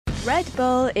Red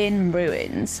Bull in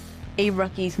ruins, a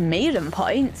rookie's maiden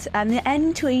points, and the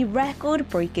end to a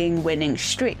record-breaking winning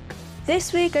streak.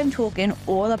 This week I'm talking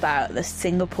all about the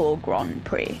Singapore Grand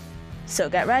Prix.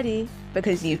 So get ready,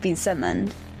 because you've been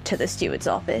summoned to the steward's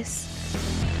office.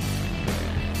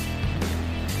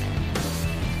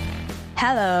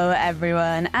 Hello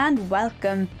everyone, and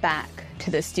welcome back to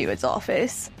the steward's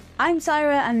office. I'm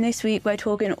Syra, and this week we're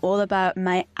talking all about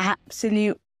my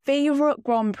absolute favourite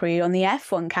Grand Prix on the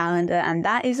F1 calendar, and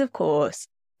that is, of course,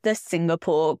 the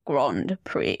Singapore Grand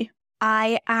Prix.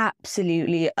 I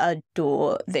absolutely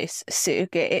adore this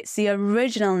circuit. It's the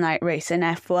original night race in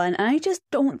F1, and I just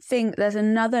don't think there's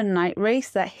another night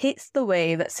race that hits the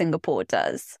way that Singapore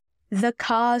does. The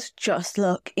cars just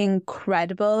look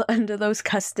incredible under those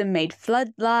custom-made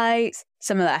floodlights,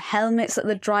 some of the helmets that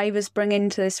the drivers bring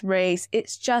into this race.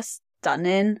 It's just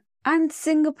stunning. And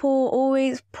Singapore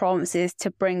always promises to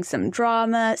bring some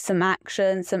drama, some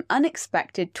action, some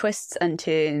unexpected twists and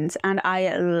turns, and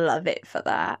I love it for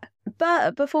that.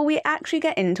 But before we actually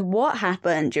get into what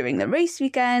happened during the race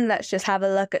weekend, let's just have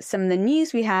a look at some of the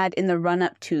news we had in the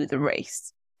run-up to the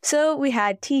race. So we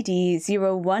had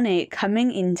TD018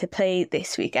 coming into play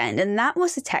this weekend, and that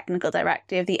was the technical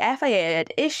directive the FIA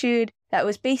had issued that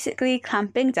was basically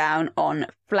clamping down on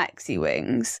flexi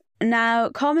wings. Now,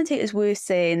 commentators were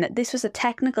saying that this was a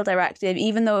technical directive,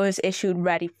 even though it was issued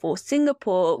ready for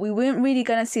Singapore. We weren't really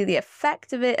going to see the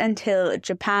effect of it until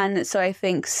Japan, so I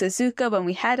think Suzuka, when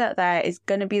we head out there, is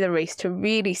going to be the race to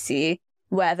really see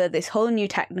whether this whole new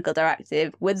technical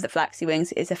directive with the flexi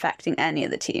wings is affecting any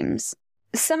of the teams.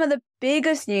 Some of the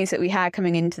biggest news that we had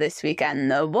coming into this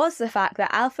weekend, though, was the fact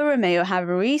that Alfa Romeo have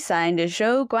re-signed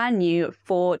Zhou Guanyu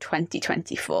for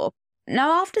 2024.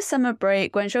 Now, after summer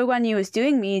break, when Zhou Guanyu was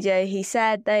doing media, he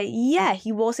said that,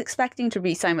 he was expecting to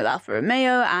re-sign with Alfa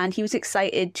Romeo, and he was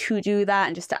excited to do that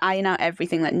and just to iron out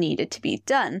everything that needed to be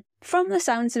done. From the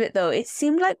sounds of it, though, it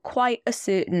seemed like quite a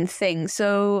certain thing,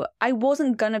 so I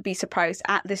wasn't going to be surprised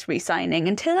at this re-signing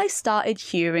until I started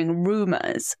hearing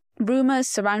rumours. Rumours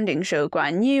surrounding Zhou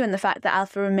Guanyu and the fact that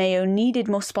Alfa Romeo needed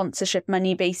more sponsorship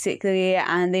money, basically,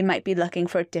 and they might be looking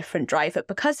for a different driver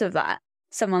because of that.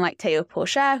 Someone like Théo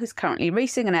Pourchaire, who's currently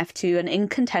racing an F2 and in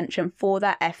contention for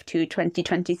that F2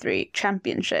 2023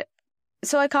 championship.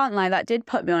 So I can't lie, that did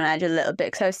put me on edge a little bit,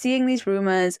 because I was seeing these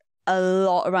rumours a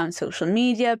lot around social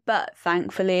media, but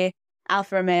thankfully,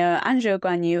 Alfa Romeo and Zhou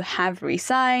Guanyu have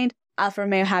re-signed. Alfa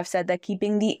Romeo have said they're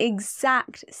keeping the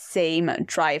exact same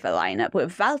driver lineup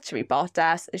with Valtteri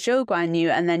Bottas, Zhou Guanyu,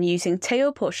 and then using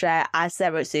Théo Pourchaire as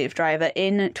their reserve driver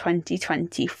in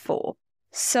 2024.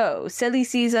 So, silly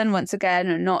season, once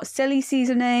again, not silly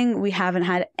seasoning. We haven't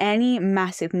had any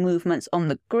massive movements on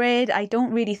the grid. I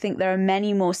don't really think there are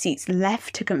many more seats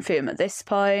left to confirm at this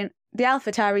point. The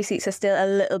AlphaTauri seats are still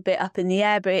a little bit up in the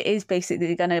air, but it is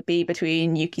basically going to be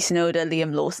between Yuki Tsunoda,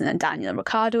 Liam Lawson and Daniel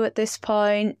Ricciardo at this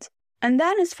point. And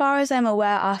then, as far as I'm aware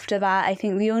after that, I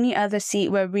think the only other seat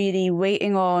we're really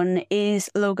waiting on is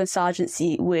Logan Sargent's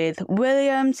seat with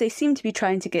Williams. They seem to be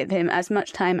trying to give him as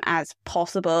much time as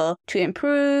possible to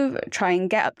improve, try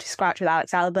and get up to scratch with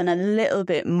Alex Albon a little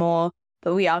bit more,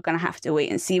 but we are going to have to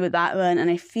wait and see with that one. And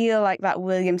I feel like that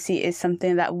Williams seat is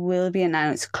something that will be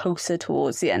announced closer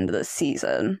towards the end of the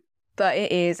season. But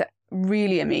it is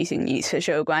really amazing news for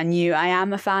Zhou Guanyu. I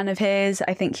am a fan of his.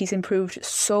 I think he's improved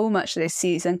so much this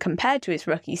season compared to his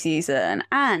rookie season.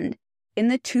 And in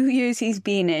the 2 years he's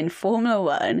been in Formula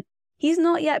One, he's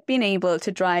not yet been able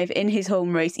to drive in his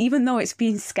home race, even though it's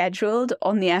been scheduled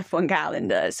on the F1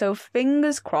 calendar. So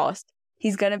fingers crossed,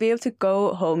 he's going to be able to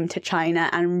go home to China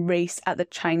and race at the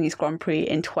Chinese Grand Prix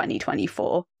in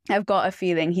 2024. I've got a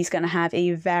feeling he's going to have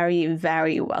a very,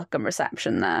 very welcome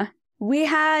reception there. We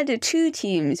had two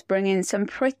teams bring in some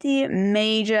pretty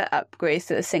major upgrades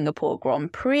to the Singapore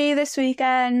Grand Prix this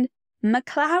weekend.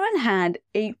 McLaren had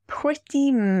a pretty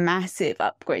massive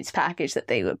upgrades package that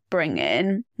they would bring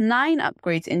in. 9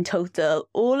 upgrades in total.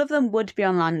 All of them would be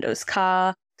on Lando's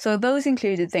car. So those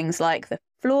included things like the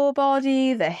floor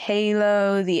body, the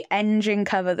halo, the engine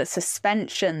cover, the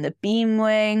suspension, the beam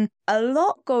wing. A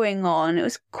lot going on. It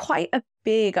was quite a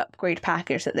big upgrade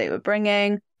package that they were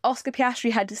bringing. Oscar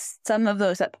Piastri had some of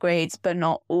those upgrades, but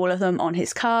not all of them on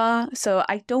his car. So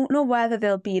I don't know whether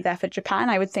they'll be there for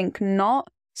Japan. I would think not.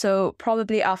 So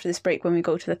probably after this break when we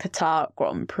go to the Qatar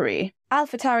Grand Prix.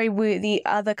 AlphaTauri were the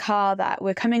other car that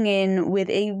were coming in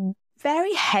with a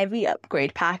very heavy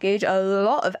upgrade package, a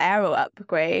lot of aero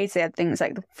upgrades. They had things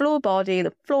like the floor body,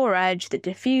 the floor edge, the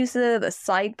diffuser, the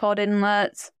side pod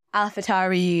inlets.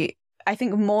 AlphaTauri I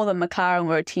think more than McLaren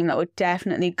were a team that were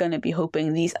definitely going to be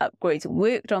hoping these upgrades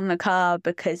worked on the car,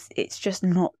 because it's just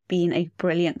not been a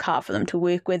brilliant car for them to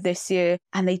work with this year,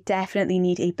 and they definitely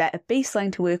need a better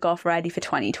baseline to work off ready for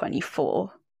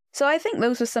 2024. So I think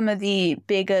those were some of the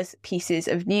biggest pieces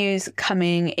of news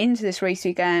coming into this race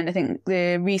weekend. I think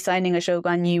the re-signing of Zhou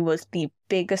Guanyu was the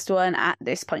biggest one at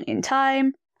this point in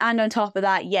time. And on top of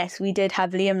that, yes, we did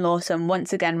have Liam Lawson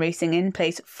once again racing in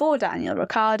place for Daniel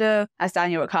Ricciardo, as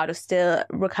Daniel Ricciardo still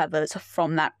recovers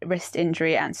from that wrist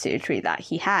injury and surgery that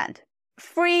he had.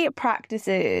 Free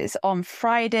practices on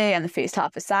Friday and the first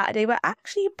half of Saturday were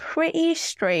actually pretty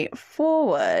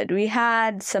straightforward. We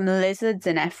had some lizards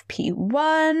in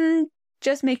FP1,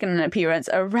 just making an appearance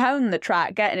around the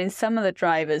track, getting in some of the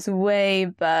drivers' way,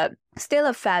 but still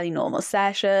a fairly normal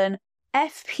session.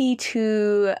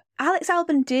 FP2, Alex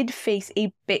Albon did face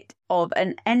a bit of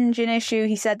an engine issue.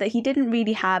 He said that he didn't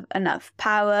really have enough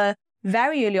power.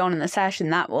 Very early on in the session,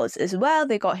 that was as well.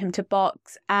 They got him to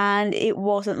box, and it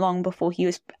wasn't long before he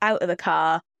was out of the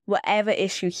car. Whatever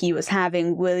issue he was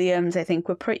having, Williams, I think,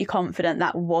 were pretty confident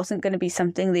that wasn't going to be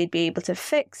something they'd be able to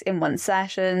fix in one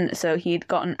session. So he'd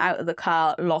gotten out of the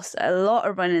car, lost a lot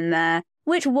of run in there,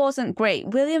 which wasn't great.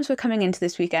 Williams were coming into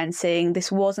this weekend saying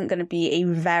this wasn't going to be a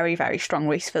very, very strong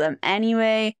race for them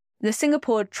anyway. The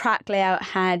Singapore track layout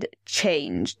had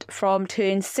changed from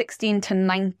turn 16 to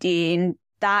 19.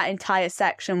 That entire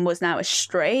section was now a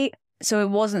straight. So it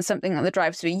wasn't something that the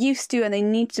drivers were used to, and they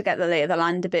needed to get the lay of the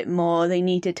land a bit more. They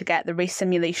needed to get the race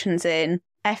simulations in.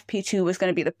 FP2 was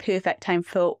going to be the perfect time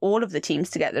for all of the teams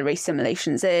to get the race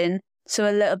simulations in. So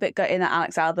a little bit gutting that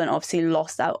Alex Albon obviously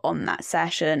lost out on that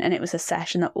session, and it was a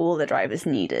session that all the drivers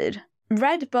needed.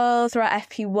 Red Bull throughout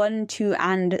FP1, 2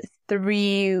 and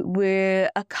 3 were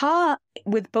a car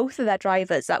with both of their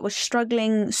drivers that was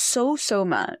struggling so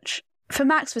much. For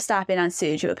Max Verstappen and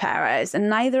Sergio Perez, and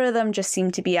neither of them just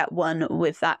seemed to be at one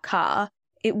with that car.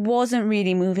 It wasn't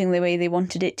really moving the way they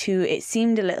wanted it to. It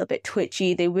seemed a little bit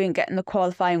twitchy. They weren't getting the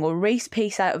qualifying or race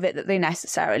pace out of it that they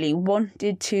necessarily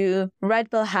wanted to. Red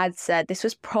Bull had said this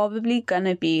was probably going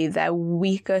to be their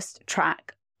weakest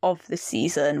track of the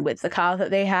season with the car that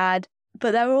they had.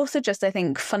 But there were also just, I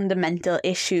think, fundamental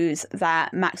issues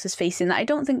that Max was facing that I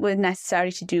don't think were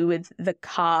necessarily to do with the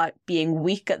car being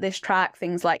weak at this track.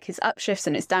 Things like his upshifts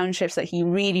and his downshifts that he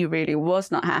really, really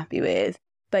was not happy with.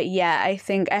 But yeah, I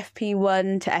think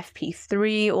FP1 to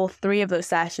FP3, all three of those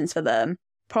sessions for them,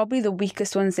 probably the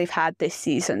weakest ones they've had this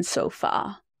season so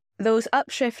far. Those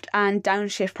upshift and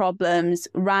downshift problems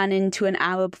ran into an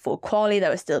hour before quali. There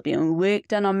was still being work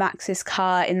done on Max's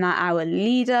car in that hour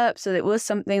lead up, so it was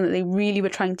something that they really were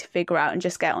trying to figure out and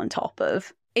just get on top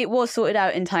of. It was sorted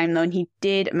out in time though, and he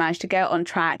did manage to get on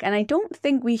track, and I don't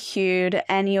think we heard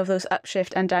any of those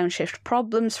upshift and downshift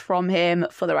problems from him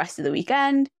for the rest of the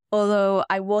weekend. Although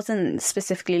I wasn't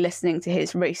specifically listening to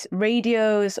his race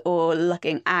radios or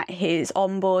looking at his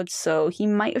onboards, so he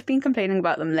might have been complaining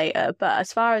about them later, but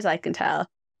as far as I can tell,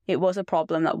 it was a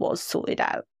problem that was sorted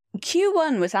out.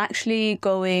 Q1 was actually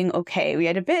going okay. We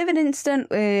had a bit of an incident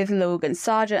with Logan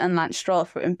Sargent and Lance Stroll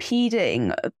for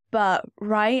impeding, but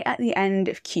right at the end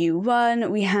of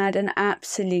Q1, we had an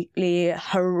absolutely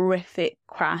horrific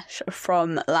crash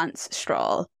from Lance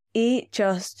Stroll. It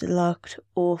just looked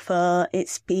awful.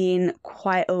 It's been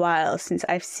quite a while since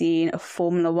I've seen a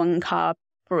Formula 1 car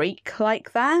break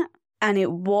like that. And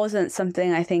it wasn't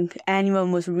something I think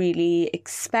anyone was really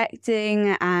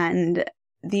expecting. And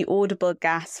the audible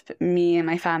gasp me and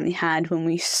my family had when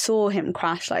we saw him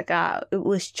crash like that, it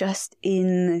was just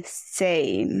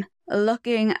insane.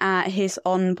 Looking at his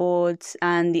onboards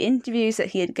and the interviews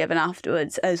that he had given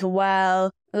afterwards as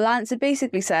well, Lance had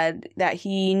basically said that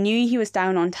he knew he was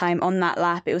down on time on that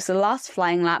lap. It was the last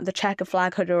flying lap. The checker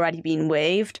flag had already been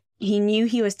waved. He knew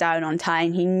he was down on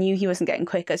time. He knew he wasn't getting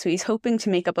quicker. So he's hoping to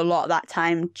make up a lot of that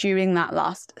time during that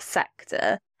last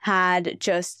sector. Had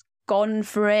just gone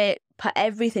for it, put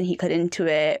everything he could into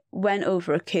it, went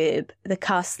over a curb. The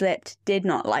car slipped, did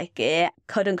not like it,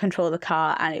 couldn't control the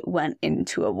car, and it went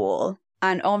into a wall.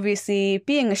 And obviously,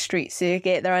 being a street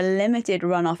circuit, there are limited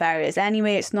runoff areas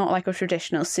anyway. It's not like a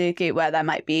traditional circuit where there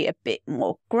might be a bit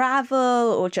more gravel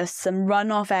or just some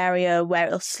runoff area where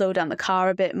it'll slow down the car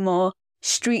a bit more.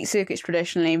 Street circuits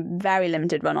traditionally, very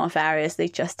limited runoff areas. They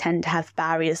just tend to have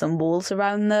barriers and walls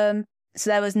around them. So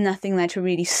there was nothing there to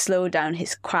really slow down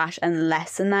his crash and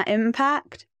lessen that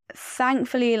impact.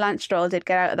 Thankfully, Lance Stroll did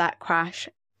get out of that crash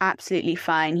absolutely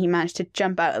fine. He managed to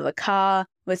jump out of the car,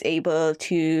 was able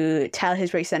to tell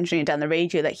his race engineer down the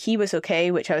radio that he was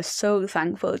okay, which I was so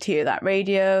thankful to hear that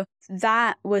radio.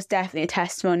 That was definitely a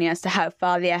testimony as to how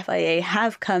far the FIA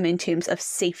have come in terms of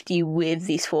safety with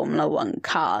these Formula 1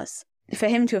 cars. for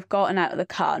him to have gotten out of the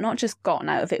car, not just gotten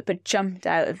out of it, but jumped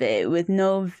out of it with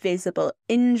no visible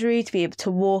injury, to be able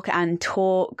to walk and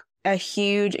talk, a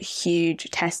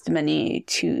huge testimony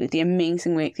to the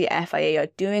amazing work the FIA are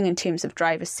doing in terms of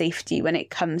driver safety when it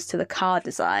comes to the car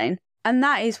design. And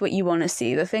that is what you want to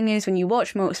see. The thing is, when you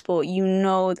watch motorsport, you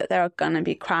know that there are going to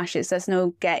be crashes. There's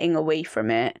no getting away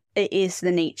from it. It is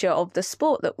the nature of the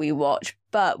sport that we watch.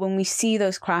 But when we see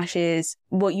those crashes,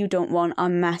 what you don't want are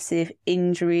massive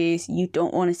injuries. You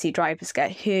don't want to see drivers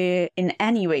get hurt in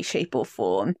any way, shape or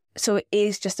form. So it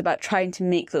is just about trying to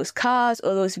make those cars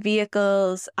or those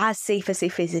vehicles as safe as they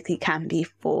physically can be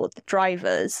for the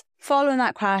drivers. Following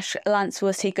that crash, Lance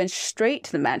was taken straight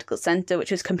to the medical centre,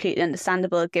 which was completely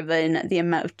understandable given the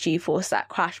amount of G-force that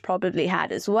crash probably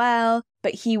had as well.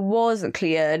 But he was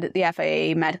cleared. The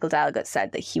FIA medical delegate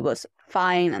said that he was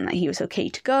fine and that he was okay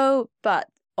to go. But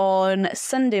on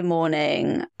Sunday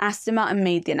morning, Aston Martin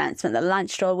made the announcement that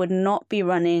Lance Stroll would not be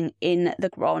running in the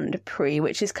Grand Prix,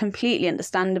 which is completely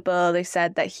understandable. They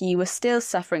said that he was still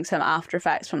suffering some after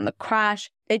effects from the crash.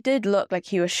 It did look like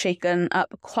he was shaken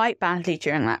up quite badly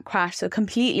during that crash, so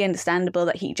completely understandable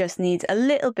that he just needs a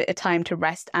little bit of time to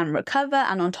rest and recover.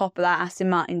 And on top of that, Aston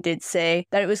Martin did say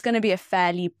that it was going to be a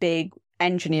fairly big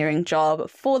engineering job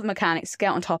for the mechanics to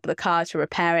get on top of the car to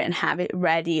repair it and have it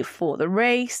ready for the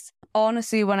race.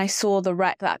 Honestly, when I saw the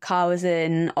wreck that car was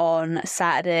in on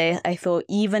Saturday, I thought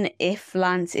even if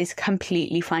Lance is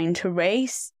completely fine to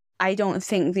race, I don't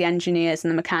think the engineers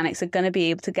and the mechanics are going to be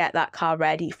able to get that car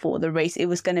ready for the race. It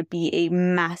was going to be a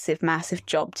massive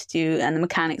job to do, and the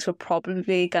mechanics were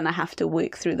probably going to have to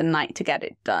work through the night to get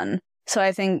it done. So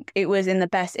I think it was in the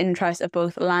best interest of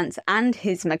both Lance and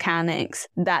his mechanics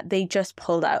that they just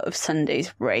pulled out of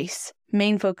Sunday's race.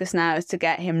 Main focus now is to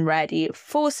get him ready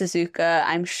for Suzuka.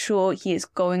 I'm sure he is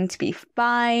going to be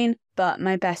fine, but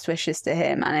my best wishes to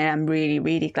him, and I am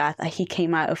really glad that he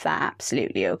came out of that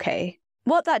absolutely okay.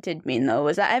 What that did mean, though,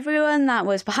 was that everyone that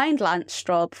was behind Lance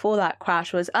Stroll before that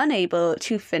crash was unable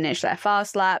to finish their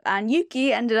fast lap, and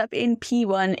Yuki ended up in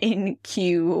P1 in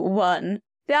Q1.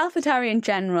 The AlphaTauri in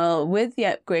general, with the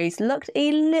upgrades, looked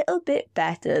a little bit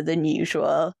better than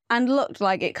usual and looked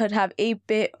like it could have a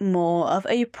bit more of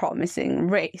a promising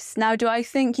race. Now, do I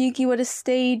think Yuki would have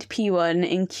stayed P1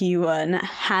 in Q1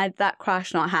 had that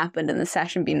crash not happened and the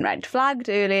session been red flagged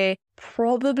early?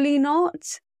 Probably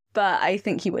not, but I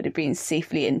think he would have been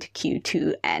safely into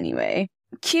Q2 anyway.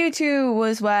 Q2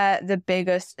 was where the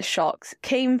biggest shocks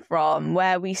came from,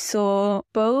 where we saw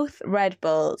both Red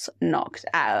Bulls knocked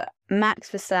out, Max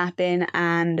Verstappen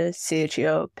and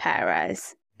Sergio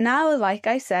Perez. Now, like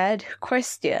I said,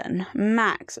 Christian,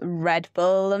 Max, Red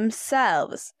Bull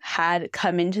themselves had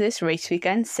come into this race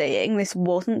weekend saying this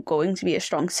wasn't going to be a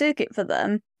strong circuit for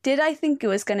them. Did I think it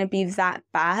was going to be that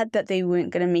bad that they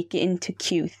weren't going to make it into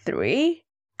Q3?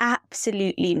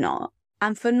 Absolutely not.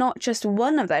 And for not just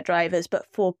one of their drivers, but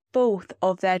for both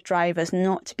of their drivers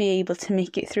not to be able to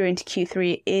make it through into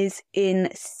Q3 is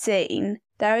insane.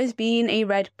 There has been a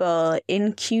Red Bull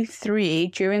in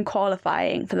Q3 during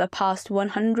qualifying for the past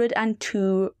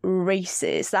 102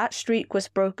 races. That streak was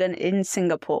broken in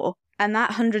Singapore. And that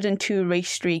 102 race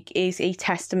streak is a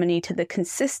testimony to the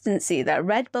consistency that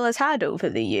Red Bull has had over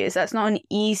the years. That's not an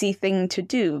easy thing to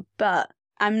do, but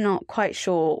I'm not quite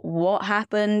sure what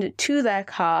happened to their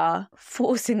car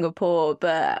for Singapore,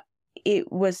 but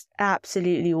it was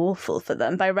absolutely awful for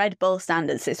them. By Red Bull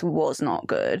standards, this was not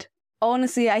good.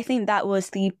 Honestly, I think that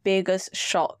was the biggest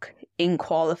shock in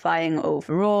qualifying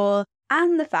overall,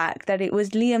 and the fact that it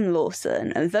was Liam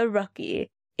Lawson, the rookie,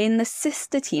 in the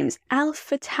sister teams,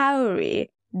 AlphaTauri,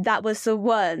 that was the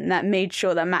one that made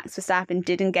sure that Max Verstappen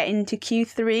didn't get into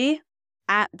Q3.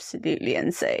 Absolutely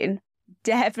insane.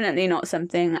 Definitely not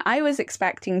something I was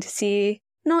expecting to see.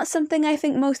 Not something I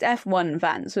think most F1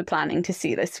 fans were planning to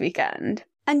see this weekend.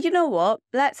 And you know what?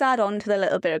 Let's add on to the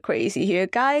little bit of crazy here,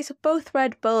 guys. Both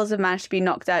Red Bulls have managed to be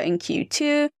knocked out in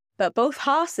Q2, but both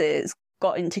Haas's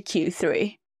got into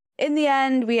Q3. In the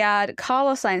end, we had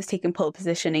Carlos Sainz taking pole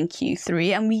position in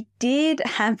Q3, and we did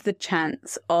have the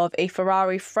chance of a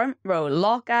Ferrari front row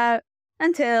lockout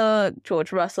until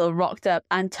George Russell rocked up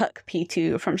and took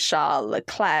P2 from Charles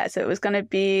Leclerc. So it was going to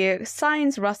be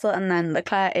Sainz, Russell, and then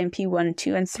Leclerc in P1,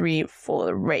 2, and 3 for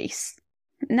the race.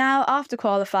 Now, after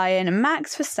qualifying,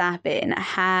 Max Verstappen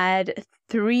had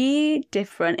 3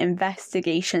 different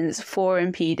investigations for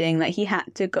impeding that he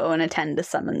had to go and attend a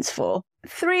summons for.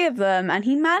 3 of them, and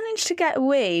he managed to get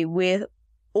away with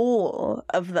all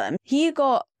of them. He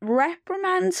got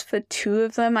reprimands for 2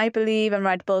 of them, I believe, and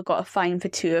Red Bull got a fine for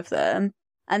 2 of them.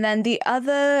 And then the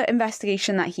other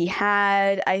investigation that he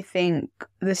had, I think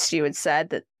the steward said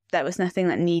that there was nothing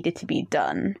that needed to be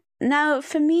done. Now,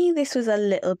 for me, this was a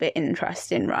little bit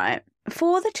interesting, right?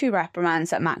 For the 2 reprimands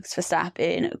that Max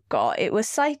Verstappen got, it was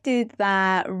cited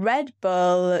that Red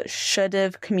Bull should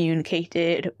have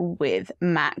communicated with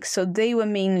Max. So they were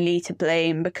mainly to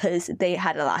blame because they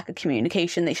had a lack of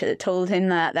communication. They should have told him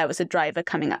that there was a driver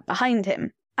coming up behind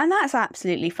him. And that's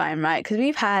absolutely fine, right? Because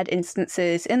we've had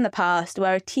instances in the past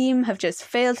where a team have just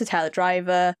failed to tell a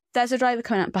driver, there's a driver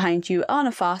coming up behind you on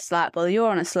a fast lap, well,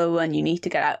 you're on a slow one, you need to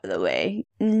get out of the way.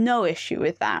 No issue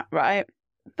with that, right?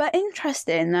 But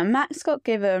interesting that Max got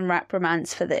given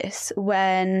reprimands for this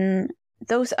when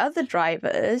those other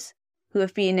drivers who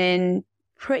have been in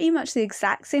pretty much the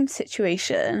exact same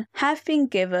situation have been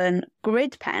given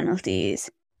grid penalties,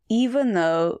 even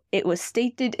though it was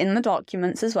stated in the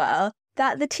documents as well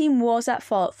that the team was at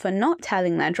fault for not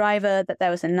telling their driver that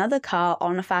there was another car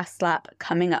on a fast lap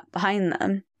coming up behind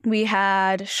them. We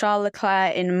had Charles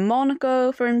Leclerc in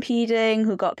Monaco for impeding,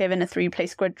 who got given a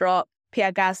 3-place grid drop.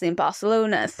 Pierre Gasly in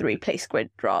Barcelona, 3-place grid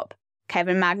drop.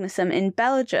 Kevin Magnussen in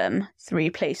Belgium,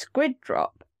 3-place grid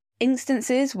drop.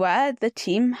 Instances where the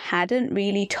team hadn't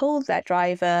really told their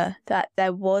driver that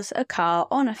there was a car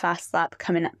on a fast lap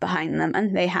coming up behind them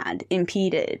and they had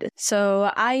impeded.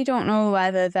 So I don't know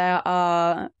whether there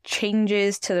are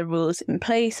changes to the rules in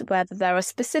place, whether there are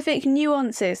specific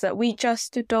nuances that we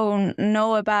just don't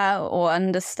know about or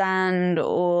understand,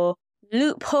 or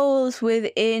loopholes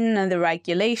within the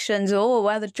regulations, or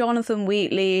whether Jonathan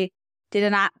Wheatley did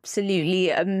an absolutely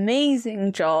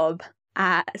amazing job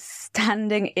at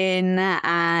standing in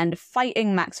and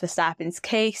fighting Max Verstappen's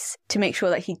case to make sure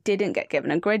that he didn't get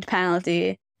given a grid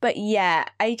penalty. But yeah,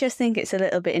 I just think it's a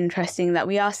little bit interesting that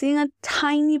we are seeing a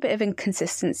tiny bit of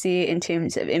inconsistency in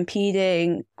terms of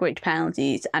impeding, grid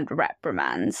penalties and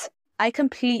reprimands. I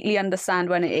completely understand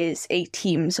when it is a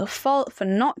team's fault for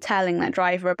not telling their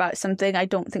driver about something. I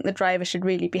don't think the driver should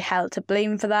really be held to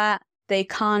blame for that. They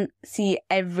can't see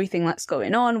everything that's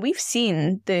going on. We've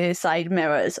seen the side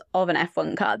mirrors of an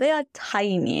F1 car. They are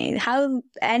tiny. How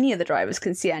any of the drivers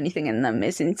can see anything in them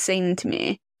is insane to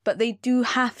me. But they do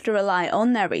have to rely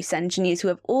on their race engineers who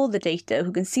have all the data,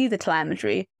 who can see the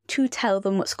telemetry, to tell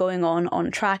them what's going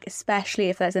on track, especially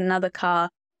if there's another car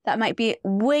that might be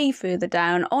way further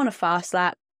down on a fast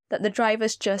lap that the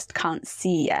drivers just can't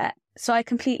see yet. So I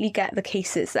completely get the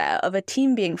cases there of a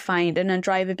team being fined and a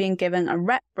driver being given a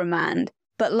reprimand.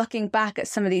 But looking back at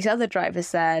some of these other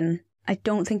drivers then, I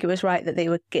don't think it was right that they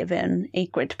were given a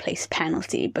grid place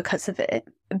penalty because of it.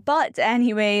 But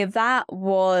anyway, that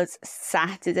was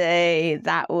Saturday.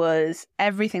 That was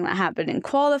everything that happened in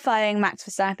qualifying. Max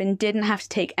Verstappen didn't have to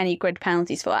take any grid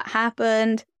penalties for what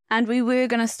happened. And we were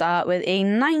going to start with a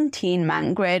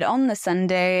 19-man grid on the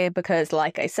Sunday because,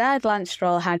 like I said, Lance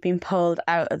Stroll had been pulled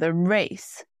out of the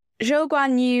race. Zhou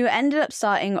Guanyu ended up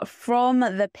starting from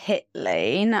the pit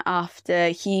lane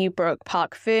after he broke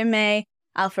Parc Fermé.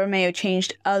 Alfa Romeo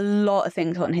changed a lot of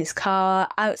things on his car.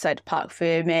 Outside of Parc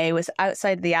Fermé, was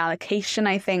outside the allocation,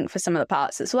 I think, for some of the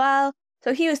parts as well.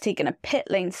 So he was taking a pit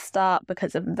lane start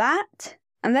because of that.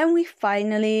 And then we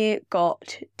finally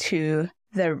got to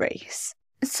the race.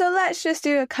 So let's just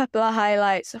do a couple of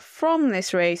highlights from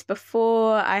this race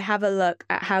before I have a look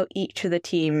at how each of the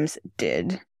teams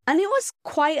did. And it was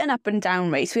quite an up and down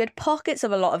race. We had pockets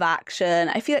of a lot of action.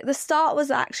 I feel like the start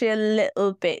was actually a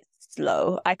little bit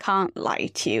slow. I can't lie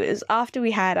to you. It was after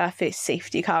we had our first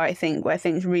safety car, I think, where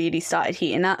things really started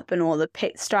heating up and all the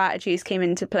pit strategies came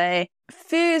into play.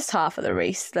 First half of the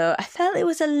race, though, I felt it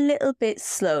was a little bit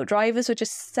slow. Drivers were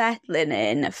just settling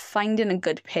in, finding a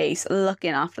good pace,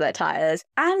 looking after their tyres,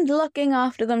 and looking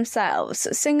after themselves.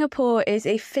 Singapore is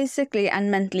a physically and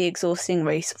mentally exhausting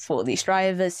race for these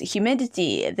drivers. The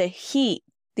humidity, the heat,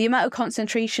 the amount of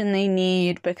concentration they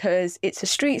need because it's a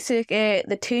street circuit,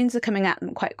 the turns are coming at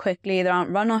them quite quickly, there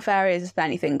aren't runoff areas if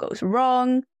anything goes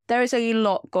wrong. There is a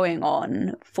lot going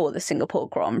on for the Singapore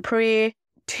Grand Prix.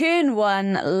 Turn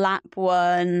 1, lap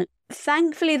 1.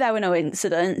 Thankfully, there were no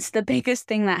incidents. The biggest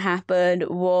thing that happened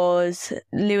was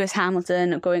Lewis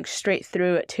Hamilton going straight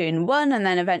through at turn 1 and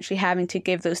then eventually having to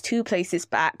give those 2 places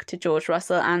back to George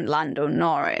Russell and Lando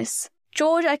Norris.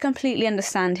 George, I completely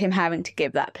understand him having to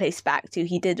give that place back to.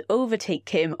 He did overtake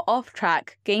him off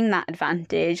track, gain that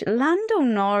advantage. Lando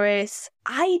Norris,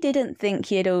 I didn't think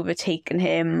he had overtaken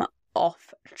him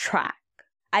off track.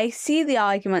 I see the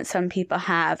argument some people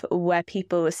have where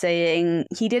people were saying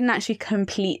he didn't actually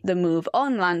complete the move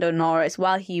on Lando Norris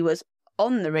while he was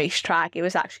on the racetrack. It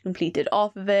was actually completed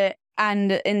off of it.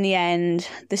 And in the end,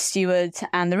 the stewards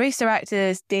and the race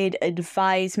directors did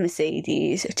advise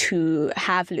Mercedes to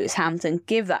have Lewis Hamilton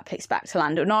give that place back to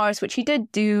Lando Norris, which he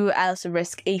did do, else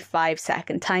risk a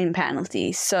 5-second time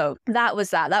penalty. So that was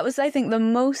that. That was, I think, the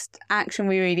most action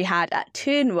we really had at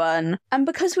turn 1. And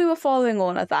because we were following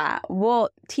all of that,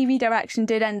 what TV direction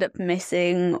did end up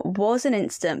missing was an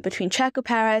incident between Checo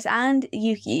Perez and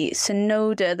Yuki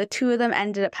Tsunoda. The two of them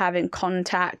ended up having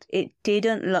contact. It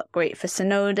didn't look great for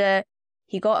Tsunoda.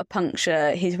 He got a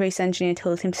puncture. His race engineer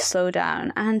told him to slow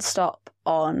down and stop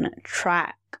on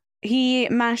track. He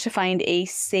managed to find a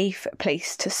safe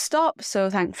place to stop, so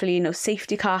thankfully no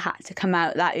safety car had to come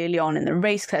out that early on in the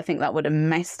race, because I think that would have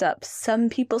messed up some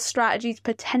people's strategies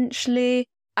potentially.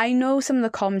 I know some of the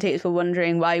commentators were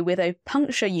wondering why, with a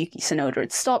puncture, Yuki Tsunoda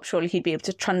had stopped. Surely he'd be able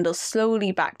to trundle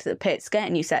slowly back to the pits, get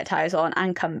a new set of tyres on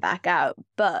and come back out.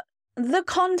 But the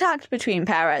contact between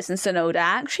Perez and Tsunoda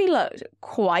actually looked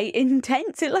quite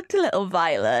intense. It looked a little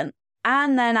violent.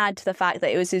 And then add to the fact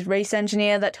that it was his race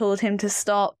engineer that told him to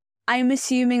stop. I'm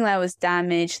assuming there was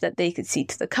damage that they could see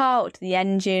to the car or to the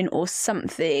engine or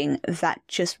something that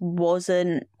just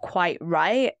wasn't quite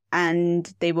right.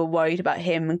 And they were worried about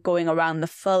him going around the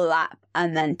full lap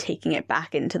and then taking it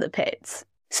back into the pits.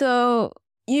 So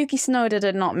Yuki Tsunoda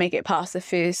did not make it past the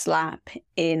first lap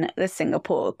in the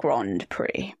Singapore Grand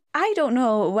Prix. I don't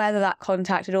know whether that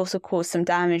contact had also caused some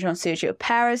damage on Sergio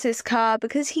Perez's car,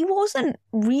 because he wasn't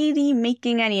really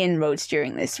making any inroads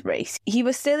during this race. He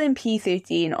was still in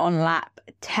P13 on lap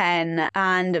 10,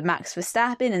 and Max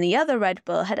Verstappen and the other Red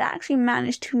Bull had actually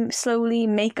managed to slowly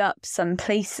make up some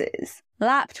places.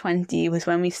 Lap 20 was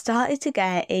when we started to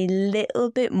get a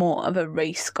little bit more of a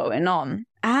race going on.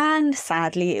 And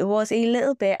sadly, it was a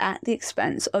little bit at the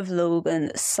expense of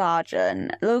Logan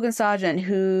Sargeant. Logan Sargeant,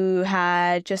 who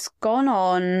had just gone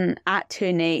on at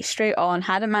turn 8, straight on,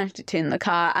 hadn't managed to turn the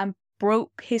car and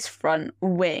broke his front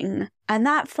wing. And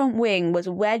that front wing was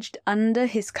wedged under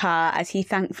his car as he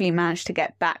thankfully managed to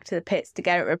get back to the pits to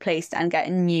get it replaced and get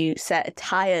a new set of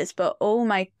tyres. But oh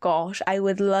my gosh, I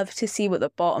would love to see what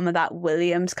the bottom of that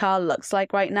Williams car looks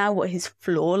like right now, what his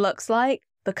floor looks like.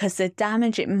 Because the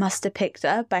damage it must have picked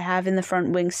up by having the front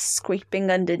wing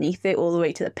scraping underneath it all the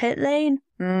way to the pit lane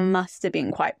must have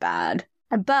been quite bad.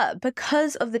 But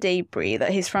because of the debris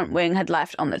that his front wing had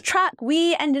left on the track,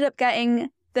 we ended up getting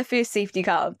the first safety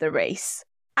car of the race.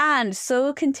 And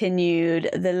so continued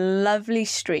the lovely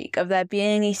streak of there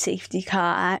being a safety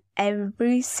car at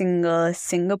every single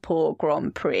Singapore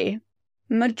Grand Prix.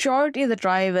 Majority of the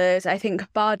drivers, I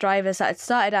think bar drivers that had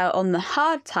started out on the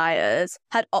hard tyres,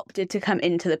 had opted to come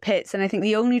into the pits. And I think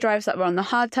the only drivers that were on the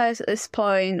hard tyres at this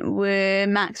point were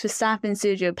Max Verstappen,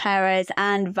 Sergio Perez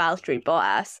and Valtteri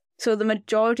Bottas. So the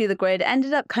majority of the grid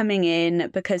ended up coming in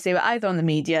because they were either on the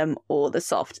medium or the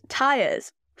soft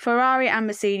tyres. Ferrari and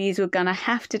Mercedes were going to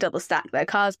have to double stack their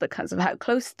cars because of how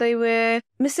close they were.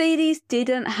 Mercedes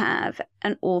didn't have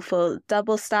an awful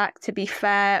double stack, to be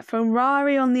fair.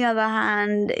 Ferrari, on the other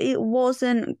hand, it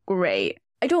wasn't great.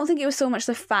 I don't think it was so much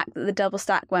the fact that the double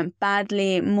stack went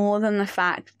badly, more than the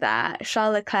fact that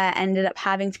Charles Leclerc ended up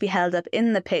having to be held up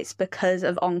in the pits because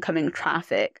of oncoming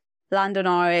traffic. Lando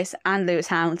Norris and Lewis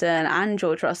Hamilton and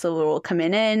George Russell were all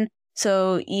coming in.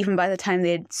 So even by the time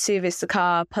they had serviced the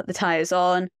car, put the tyres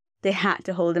on, they had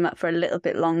to hold him up for a little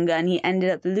bit longer, and he ended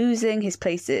up losing his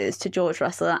places to George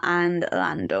Russell and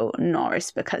Lando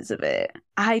Norris because of it.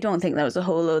 I don't think there was a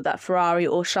whole load that Ferrari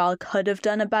or Charles could have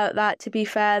done about that, to be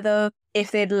fair though.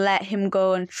 If they'd let him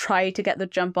go and try to get the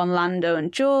jump on Lando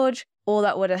and George, all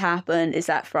that would have happened is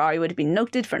that Ferrari would have been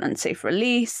noted for an unsafe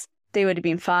release. They would have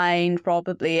been fined,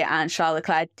 probably, and Charles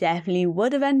Leclerc definitely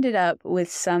would have ended up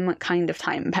with some kind of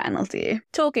time penalty.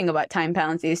 Talking about time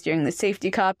penalties during the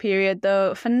safety car period,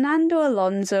 though, Fernando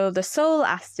Alonso, the sole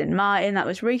Aston Martin that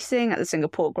was racing at the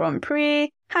Singapore Grand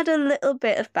Prix, had a little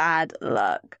bit of bad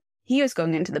luck. He was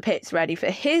going into the pits ready for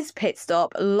his pit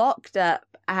stop, locked up,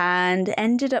 and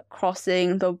ended up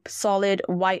crossing the solid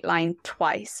white line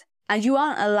twice. And you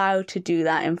aren't allowed to do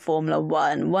that in Formula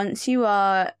 1. Once you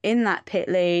are in that pit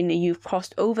lane, you've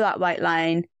crossed over that white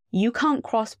line, you can't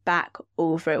cross back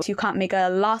over it. So you can't make a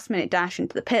last minute dash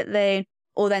into the pit lane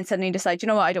or then suddenly decide, you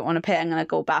know what, I don't want to pit, I'm going to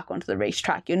go back onto the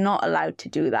racetrack. You're not allowed to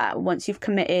do that. Once you've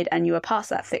committed and you are past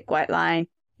that thick white line,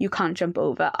 you can't jump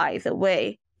over either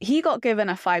way. He got given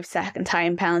a 5-second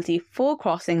time penalty for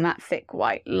crossing that thick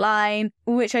white line,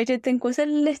 which I did think was a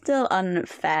little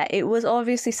unfair. It was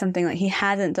obviously something that he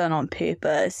hadn't done on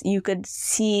purpose. You could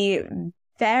see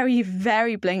very,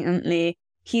 very blatantly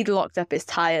he'd locked up his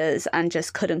tyres and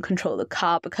just couldn't control the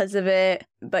car because of it.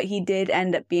 But he did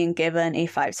end up being given a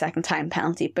 5-second time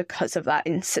penalty because of that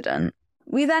incident.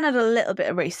 We then had a little bit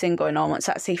of racing going on once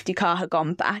that safety car had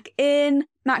gone back in.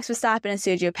 Max Verstappen and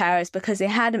Sergio Perez, because they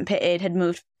hadn't pitted, had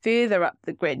moved further up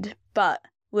the grid, but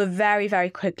were very, very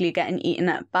quickly getting eaten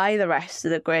up by the rest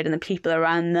of the grid and the people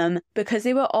around them because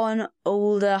they were on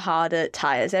older, harder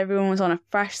tyres. Everyone was on a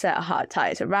fresh set of hard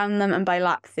tyres around them, and by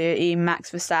lap 30,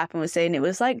 Max Verstappen was saying it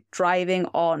was like driving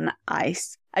on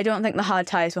ice. I don't think the hard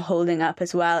tyres were holding up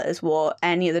as well as what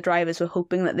any of the drivers were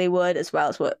hoping that they would, as well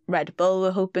as what Red Bull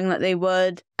were hoping that they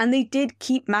would. And they did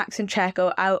keep Max and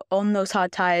Checo out on those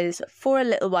hard tyres for a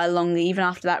little while longer, even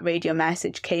after that radio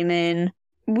message came in.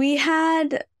 We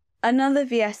had another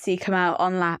VSC come out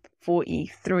on lap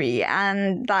 43,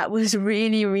 and that was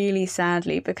really, really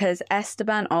sadly because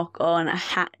Esteban Ocon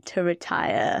had to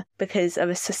retire because of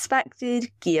a suspected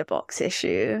gearbox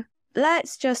issue.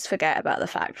 Let's just forget about the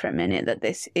fact for a minute that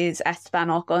this is Esteban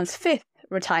Ocon's 5th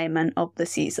retirement of the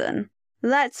season.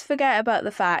 Let's forget about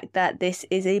the fact that this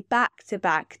is a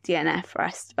back-to-back DNF for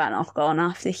Esteban Ocon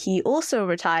after he also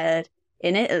retired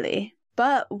in Italy.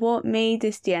 But what made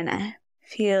this DNF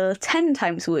feel 10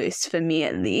 times worse, for me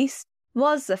at least,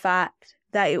 was the fact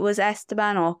that it was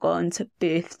Esteban Ocon's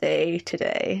birthday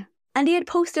today. And he had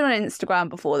posted on Instagram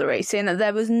before the race saying that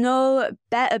there was no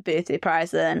better birthday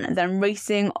present than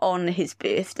racing on his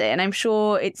birthday. And I'm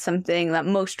sure it's something that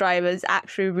most drivers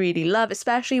actually really love,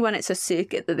 especially when it's a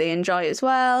circuit that they enjoy as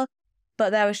well.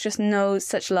 But there was just no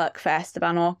such luck for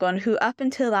Esteban Ocon, who up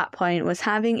until that point was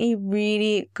having a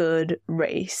really good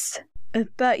race.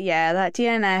 But yeah, that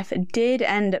DNF did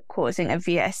end up causing a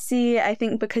VSC, I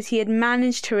think because he had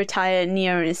managed to retire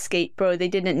near an escape road. They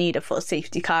didn't need a full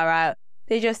safety car out.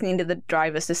 They just needed the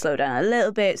drivers to slow down a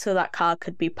little bit so that car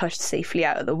could be pushed safely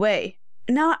out of the way.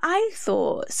 Now, I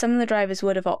thought some of the drivers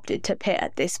would have opted to pit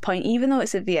at this point. Even though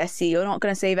it's a VSC, you're not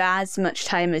going to save as much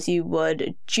time as you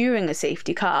would during a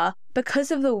safety car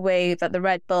because of the way that the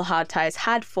Red Bull hard tyres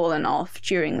had fallen off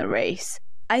during the race.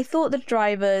 I thought the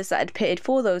drivers that had pitted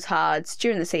for those hards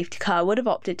during the safety car would have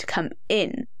opted to come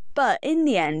in. But in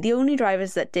the end, the only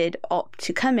drivers that did opt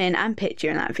to come in and pit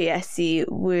during that VSC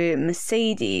were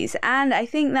Mercedes. And I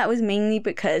think that was mainly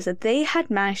because they had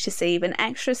managed to save an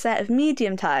extra set of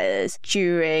medium tyres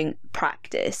during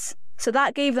practice. So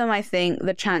that gave them, I think,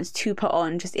 the chance to put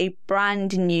on just a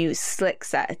brand new slick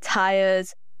set of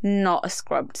tyres, not a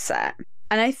scrubbed set.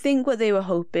 And I think what they were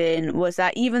hoping was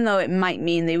that even though it might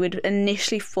mean they would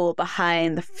initially fall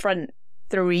behind the front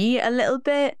three a little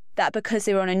bit, that because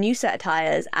they were on a new set of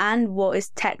tyres and what is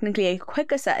technically a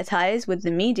quicker set of tyres with the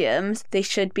mediums, they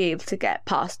should be able to get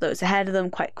past those ahead of them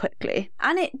quite quickly.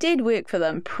 And it did work for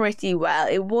them pretty well.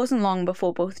 It wasn't long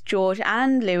before both George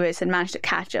and Lewis had managed to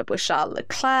catch up with Charles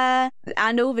Leclerc,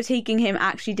 and overtaking him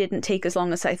actually didn't take as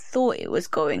long as I thought it was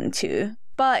going to.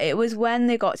 But it was when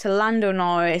they got to Lando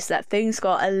Norris that things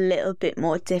got a little bit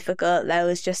more difficult. There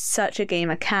was just such a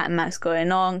game of cat and mouse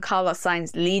going on. Carlos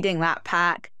Sainz leading that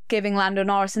pack, giving Lando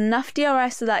Norris enough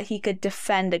DRS so that he could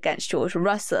defend against George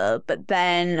Russell, but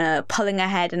then pulling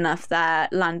ahead enough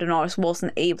that Lando Norris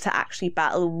wasn't able to actually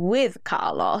battle with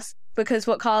Carlos. Because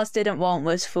what Carlos didn't want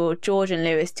was for George and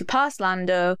Lewis to pass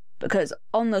Lando, because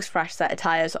on those fresh set of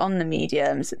tyres on the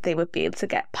mediums, they would be able to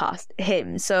get past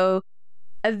him. So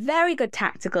a very good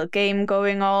tactical game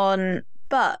going on,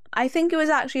 but I think it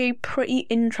was actually a pretty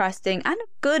interesting and a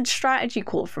good strategy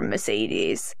call from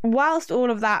Mercedes. Whilst all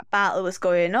of that battle was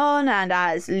going on, and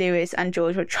as Lewis and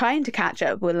George were trying to catch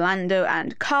up with Lando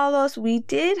and Carlos, we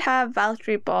did have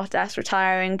Valtteri Bottas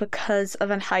retiring because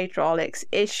of an hydraulics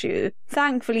issue.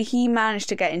 Thankfully, he managed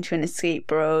to get into an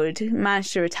escape road,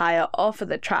 managed to retire off of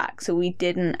the track, so we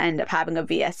didn't end up having a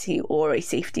VSC or a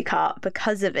safety car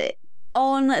because of it.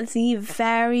 On the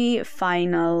very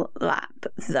final lap,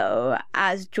 though,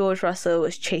 as George Russell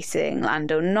was chasing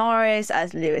Lando Norris,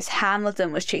 as Lewis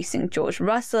Hamilton was chasing George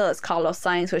Russell, as Carlos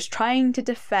Sainz was trying to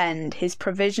defend his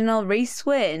provisional race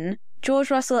win, George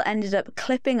Russell ended up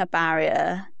clipping a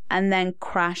barrier and then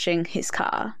crashing his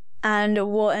car. And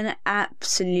what an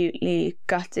absolutely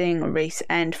gutting race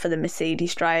end for the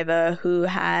Mercedes driver, who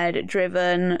had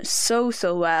driven so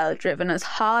well, driven as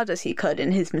hard as he could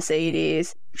in his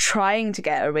Mercedes, trying to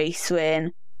get a race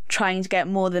win, trying to get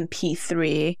more than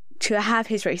P3, to have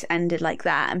his race ended like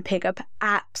that and pick up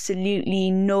absolutely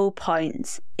no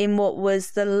points in what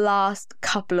was the last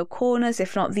couple of corners,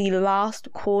 if not the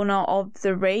last corner of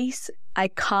the race. I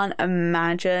can't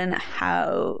imagine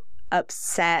how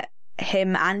upset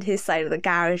him and his side of the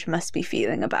garage must be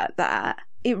feeling about that.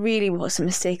 It really was a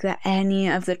mistake that any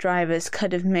of the drivers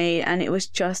could have made, and it was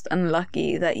just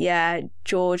unlucky that,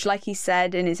 George, like he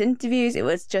said in his interviews, it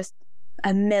was just a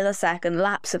millisecond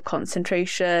lapse of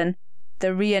concentration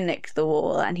the rear nicked the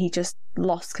wall and he just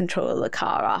lost control of the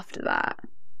car after that.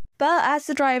 But as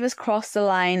the drivers crossed the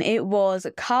line, it was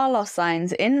Carlos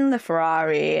Sainz in the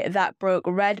Ferrari that broke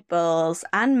Red Bull's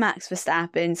and Max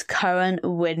Verstappen's current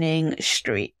winning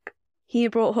streak. He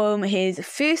brought home his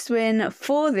first win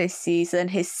for this season,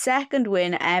 his second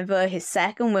win ever, his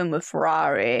second win with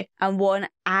Ferrari, and what an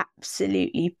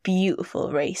absolutely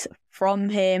beautiful race from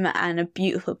him and a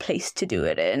beautiful place to do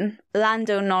it in.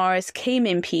 Lando Norris came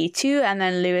in P2 and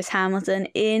then Lewis Hamilton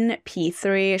in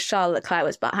P3. Charles Leclerc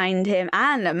was behind him,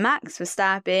 and Max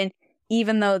Verstappen,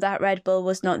 even though that Red Bull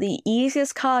was not the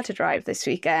easiest car to drive this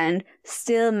weekend,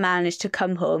 still managed to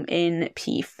come home in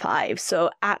P5. So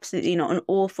absolutely not an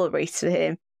awful race for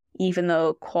him, even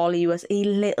though quali was a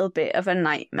little bit of a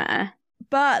nightmare.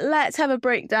 But let's have a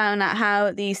breakdown at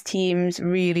how these teams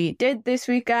really did this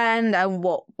weekend and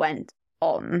what went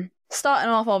on. Starting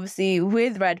off, obviously,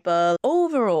 with Red Bull.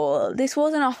 Overall, this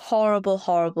wasn't a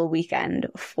horrible weekend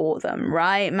for them,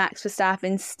 right? Max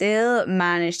Verstappen still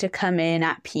managed to come in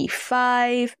at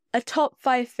P5. A top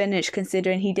 5 finish,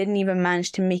 considering he didn't even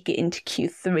manage to make it into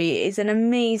Q3, is an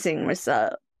amazing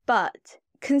result. But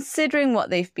considering what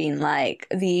they've been like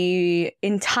the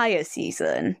entire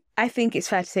season, I think it's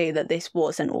fair to say that this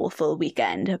was an awful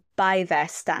weekend by their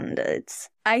standards.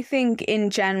 I think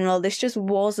in general, this just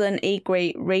wasn't a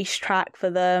great racetrack for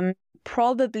them.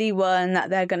 Probably one that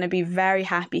they're going to be very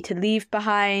happy to leave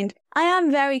behind. I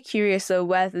am very curious though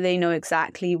whether they know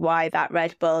exactly why that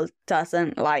Red Bull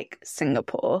doesn't like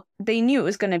Singapore. They knew it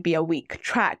was going to be a weak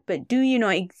track, but do you know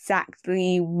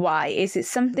exactly why? Is it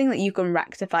something that you can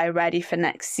rectify ready for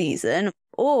next season?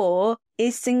 Or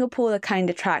is Singapore the kind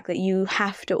of track that you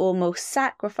have to almost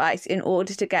sacrifice in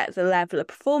order to get the level of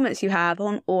performance you have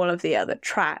on all of the other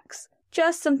tracks?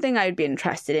 Just something I'd be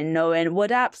interested in knowing.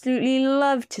 Would absolutely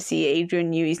love to see Adrian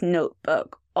Newey's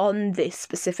notebook on this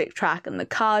specific track and the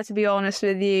car, to be honest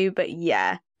with you. But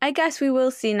yeah, I guess we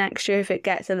will see next year if it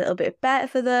gets a little bit better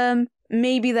for them.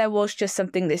 Maybe there was just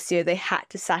something this year they had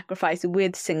to sacrifice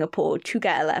with Singapore to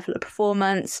get a level of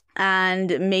performance,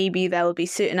 and maybe there will be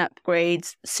certain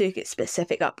upgrades,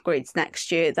 circuit-specific upgrades next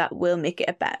year that will make it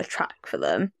a better track for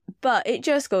them. But it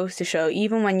just goes to show,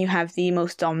 even when you have the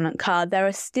most dominant car, there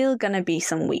are still going to be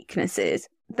some weaknesses.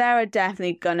 There are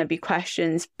definitely going to be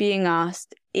questions being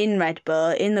asked in Red Bull,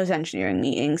 in those engineering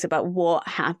meetings, about what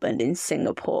happened in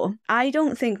Singapore. I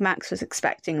don't think Max was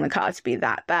expecting the car to be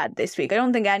that bad this week. I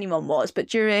don't think anyone was, but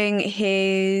during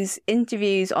his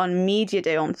interviews on Media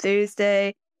Day on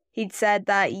Thursday, he'd said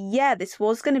that, yeah, this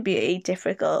was going to be a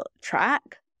difficult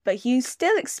track, but he's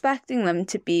still expecting them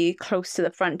to be close to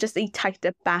the front, just a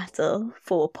tighter battle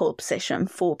for pole position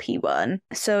for P1.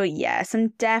 So yeah, some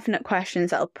definite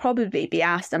questions that'll probably be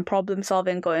asked and problem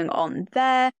solving going on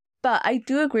there. But I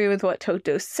do agree with what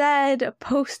Toto said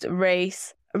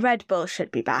post-race. Red Bull should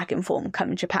be back in form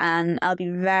come Japan. I'll be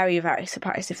very, very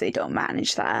surprised if they don't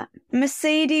manage that.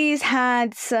 Mercedes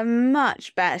had some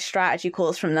much better strategy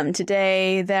calls from them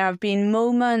today. There have been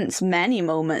moments, many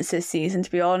moments this season,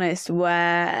 to be honest,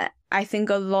 where I think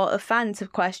a lot of fans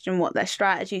have questioned what their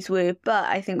strategies were, but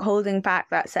I think holding back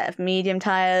that set of medium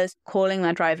tyres, calling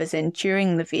their drivers in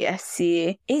during the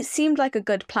VSC, it seemed like a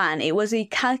good plan. It was a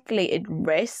calculated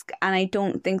risk, and I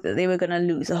don't think that they were going to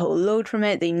lose a whole load from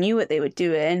it. They knew what they were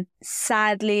doing.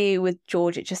 Sadly, with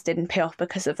George, it just didn't pay off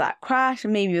because of that crash,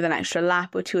 and maybe with an extra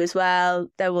lap or two as well.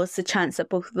 There was the chance that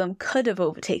both of them could have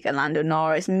overtaken Lando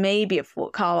Norris, maybe have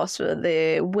fought Carlos for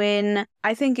the win.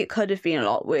 I think it could have been a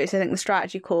lot worse. I think the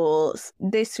strategy calls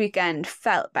this weekend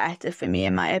felt better for me,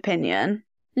 in my opinion.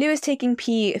 Lewis taking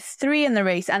P3 in the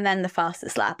race and then the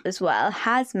fastest lap as well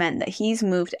has meant that he's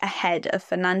moved ahead of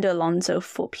Fernando Alonso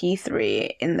for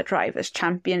P3 in the Drivers'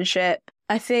 Championship.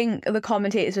 I think the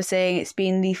commentators were saying it's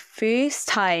been the first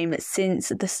time since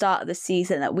the start of the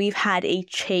season that we've had a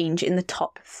change in the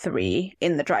top 3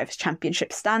 in the Drivers'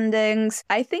 Championship standings.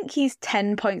 I think he's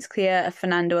 10 points clear of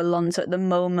Fernando Alonso at the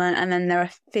moment, and then there are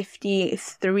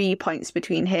 53 points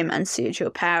between him and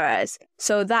Sergio Perez.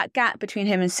 So that gap between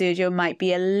him and Sergio might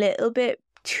be a little bit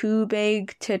too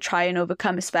big to try and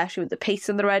overcome, especially with the pace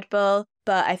of the Red Bull.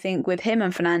 But I think with him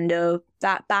and Fernando,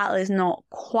 that battle is not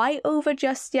quite over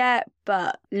just yet,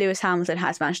 but Lewis Hamilton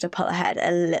has managed to pull ahead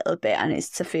a little bit, and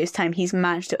it's the first time he's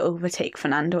managed to overtake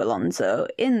Fernando Alonso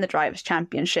in the Drivers'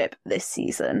 Championship this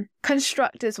season.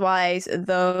 Constructors-wise,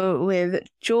 though, with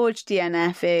George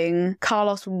DNFing,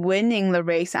 Carlos winning the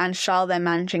race, and Charles then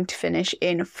managing to finish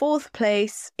in 4th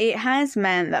place, it has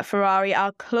meant that Ferrari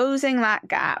are closing that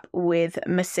gap with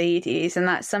Mercedes, and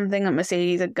that's something that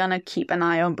Mercedes are going to keep an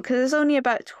eye on because there's only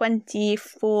about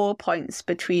 24 points difference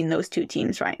between those two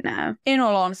teams right now. In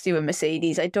all honesty, with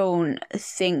Mercedes, I don't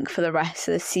think for the rest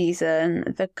of the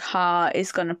season the car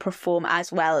is going to perform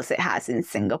as well as it has in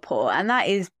Singapore. And that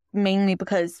is mainly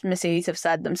because Mercedes have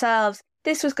said themselves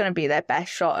this was going to be their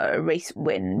best shot at a race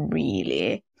win,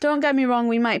 really. Don't get me wrong,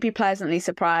 we might be pleasantly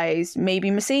surprised. Maybe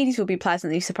Mercedes will be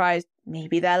pleasantly surprised.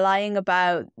 Maybe they're lying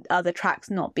about other tracks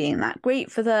not being that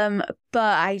great for them.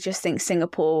 But I just think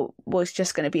Singapore was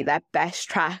just going to be their best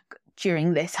track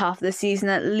during this half of the season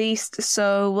at least.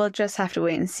 So we'll just have to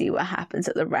wait and see what happens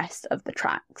at the rest of the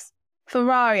tracks.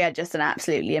 Ferrari had just an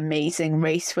absolutely amazing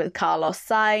race with Carlos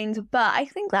Sainz, but I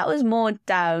think that was more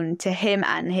down to him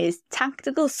and his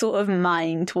tactical sort of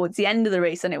mind towards the end of the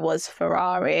race than it was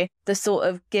Ferrari. The sort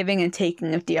of giving and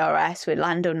taking of DRS with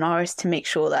Lando Norris to make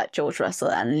sure that George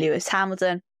Russell and Lewis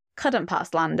Hamilton couldn't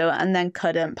pass Lando and then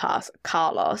couldn't pass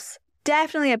Carlos.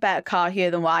 Definitely a better car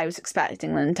here than what I was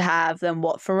expecting them to have, than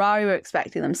what Ferrari were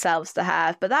expecting themselves to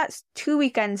have, but that's 2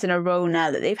 weekends in a row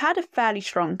now that they've had a fairly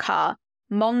strong car.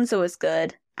 Monza was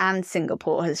good and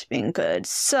Singapore has been good.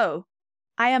 So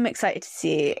I am excited to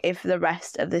see if the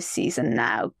rest of the season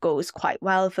now goes quite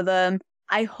well for them.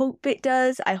 I hope it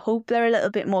does. I hope they're a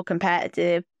little bit more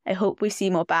competitive. I hope we see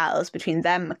more battles between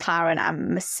them, McLaren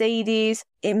and Mercedes.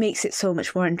 It makes it so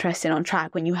much more interesting on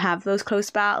track when you have those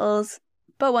close battles.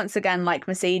 But once again, like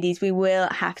Mercedes, we will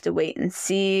have to wait and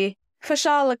see. For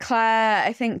Charles Leclerc,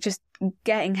 I think just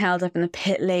getting held up in the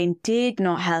pit lane did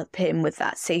not help him with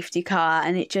that safety car,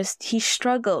 and he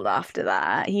struggled after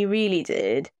that. He really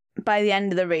did. By the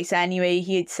end of the race anyway,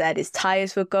 he had said his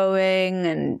tyres were going,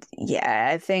 and yeah,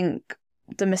 I think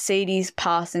the Mercedes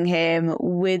passing him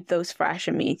with those fresh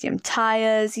and medium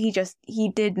tyres,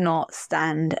 he did not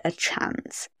stand a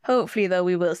chance. Hopefully though,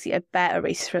 we will see a better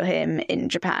race for him in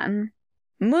Japan.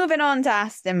 Moving on to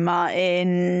Aston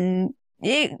Martin,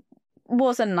 it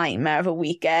was a nightmare of a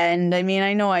weekend. I mean,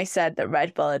 I know I said that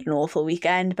Red Bull had an awful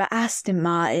weekend, but Aston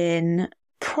Martin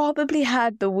probably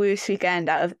had the worst weekend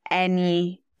out of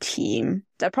any team.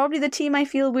 They're probably the team I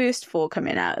feel worst for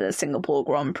coming out of the Singapore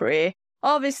Grand Prix.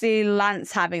 Obviously,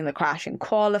 Lance having the crash in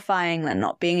qualifying, then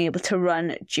not being able to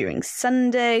run during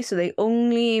Sunday, so they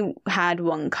only had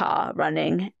one car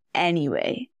running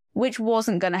anyway, which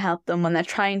wasn't going to help them when they're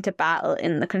trying to battle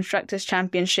in the Constructors'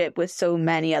 Championship with so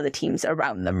many other teams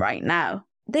around them right now.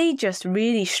 They just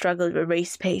really struggled with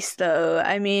race pace though.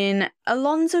 I mean,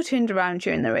 Alonso turned around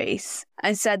during the race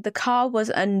and said the car was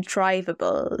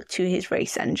undrivable to his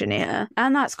race engineer.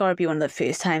 And that's got to be one of the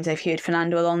first times I've heard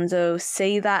Fernando Alonso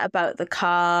say that about the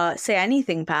car, say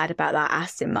anything bad about that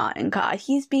Aston Martin car.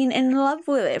 He's been in love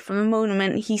with it from the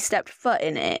moment he stepped foot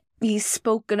in it. He's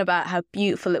spoken about how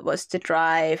beautiful it was to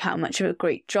drive, how much of a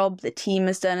great job the team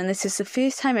has done, and this is the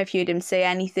first time I've heard him say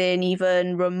anything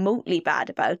even remotely bad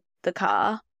about the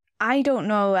car. I don't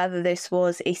know whether this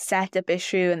was a setup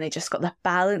issue and they just got the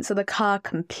balance of the car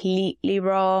completely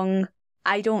wrong.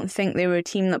 I don't think they were a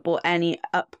team that brought any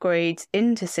upgrades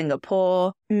into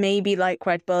Singapore. Maybe like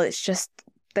Red Bull, it's just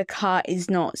the car is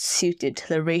not suited to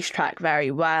the racetrack very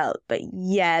well. But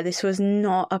yeah, this was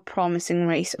not a promising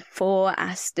race for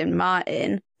Aston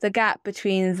Martin. The gap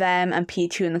between them and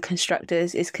P2 and the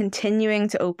constructors is continuing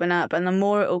to open up, and the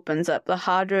more it opens up, the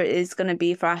harder it is going to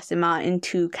be for Aston Martin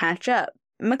to catch up.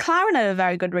 McLaren had a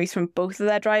very good race from both of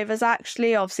their drivers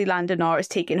actually. Obviously Lando Norris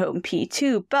taking home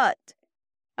P2, but,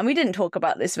 and we didn't talk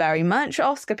about this very much,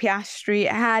 Oscar Piastri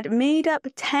had made up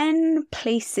 10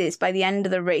 places by the end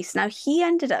of the race. Now, he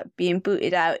ended up being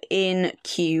booted out in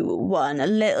Q1. A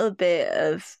little bit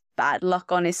of bad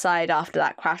luck on his side after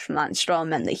that crash from Lance Stroll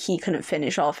meant that he couldn't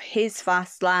finish off his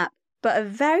fast lap. But a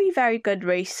very, very good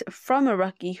race from a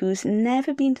rookie who's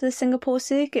never been to the Singapore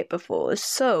circuit before.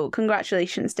 So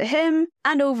congratulations to him.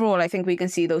 And overall, I think we can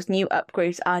see those new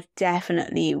upgrades are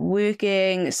definitely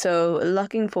working. So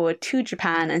looking forward to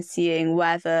Japan and seeing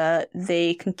whether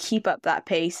they can keep up that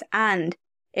pace. And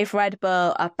if Red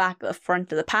Bull are back at the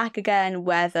front of the pack again,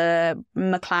 whether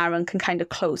McLaren can kind of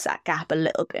close that gap a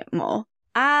little bit more.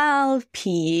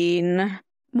 Alpine.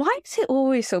 Why is it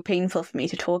always so painful for me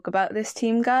to talk about this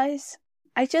team, guys?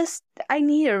 I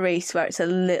need a race where it's a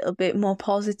little bit more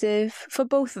positive for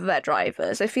both of their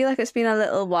drivers. I feel like it's been a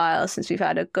little while since we've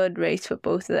had a good race for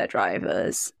both of their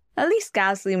drivers. At least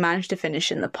Gasly managed to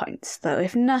finish in the points, though.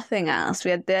 If nothing else,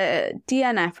 we had the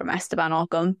DNF from Esteban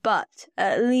Ocon, but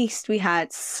at least we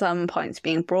had some points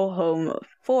being brought home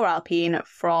for Alpine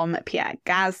from Pierre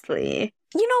Gasly.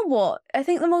 You know what? I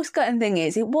think the most gutting thing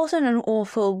is it wasn't an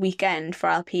awful weekend for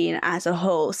Alpine as a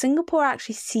whole. Singapore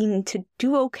actually seemed to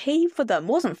do okay for them.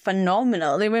 It wasn't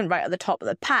phenomenal. They weren't right at the top of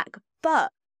the pack,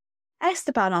 but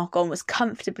Esteban Ocon was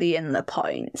comfortably in the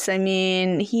points. I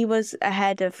mean, he was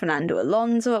ahead of Fernando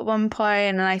Alonso at one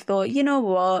point, and I thought, you know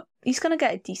what? He's going to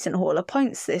get a decent haul of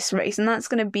points this race, and that's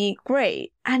going to be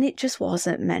great. And it just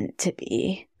wasn't meant to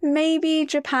be. Maybe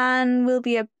Japan will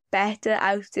be a better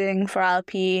outing for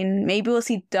Alpine. Maybe we'll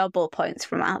see double points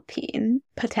from Alpine,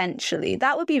 potentially.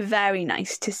 That would be very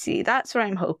nice to see. That's what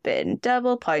I'm hoping.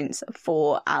 Double points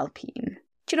for Alpine.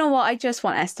 Do you know what? I just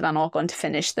want Esteban Ocon to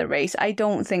finish the race. I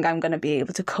don't think I'm going to be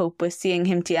able to cope with seeing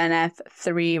him DNF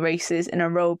 3 races in a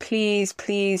row. Please,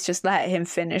 please just let him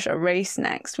finish a race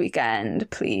next weekend,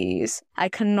 please. I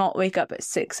cannot wake up at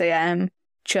 6 a.m.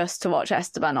 just to watch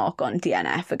Esteban Ocon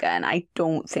DNF again. I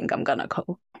don't think I'm going to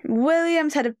cope.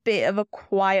 Williams had a bit of a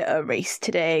quieter race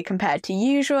today compared to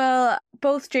usual.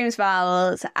 Both James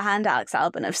Vowles and Alex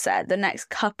Albon have said the next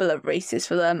couple of races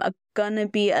for them are going to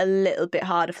be a little bit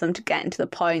harder for them to get into the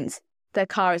points. Their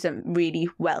car isn't really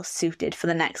well suited for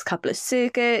the next couple of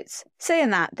circuits.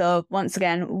 Saying that though, once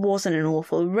again, wasn't an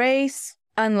awful race.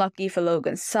 Unlucky for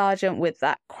Logan Sargent with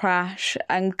that crash.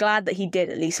 I'm glad that he did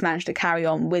at least manage to carry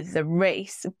on with the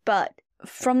race, but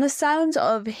from the sounds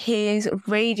of his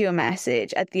radio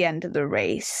message at the end of the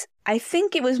race, I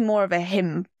think it was more of a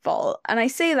him fault. And I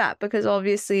say that because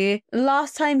obviously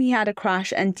last time he had a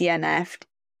crash and DNF'd,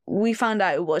 we found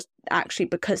out it was actually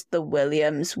because the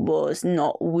Williams was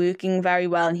not working very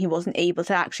well and he wasn't able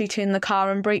to actually turn the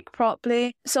car and brake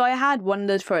properly. So I had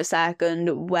wondered for a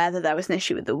second whether there was an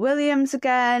issue with the Williams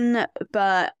again,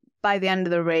 but by the end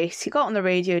of the race, he got on the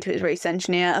radio to his race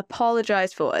engineer,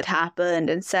 apologised for what had happened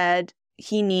and said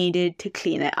he needed to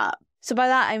clean it up. So by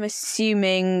that, I'm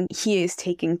assuming he is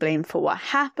taking blame for what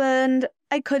happened.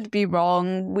 I could be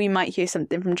wrong. We might hear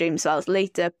something from James Vowles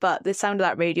later, but the sound of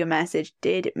that radio message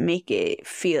did make it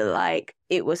feel like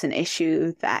it was an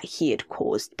issue that he had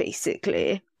caused,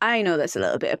 basically. I know there's a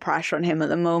little bit of pressure on him at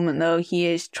the moment, though. He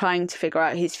is trying to figure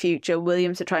out his future.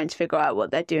 Williams are trying to figure out what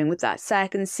they're doing with that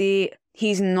second seat.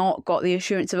 He's not got the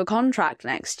assurance of a contract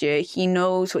next year. He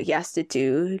knows what he has to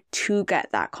do to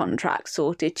get that contract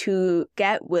sorted, to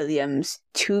get Williams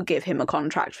to give him a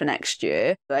contract for next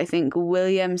year. I think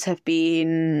Williams have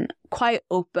been quite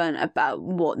open about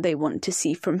what they want to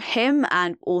see from him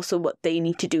and also what they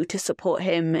need to do to support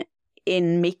him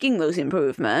in making those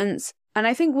improvements. And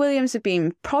I think Williams have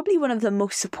been probably one of the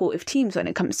most supportive teams when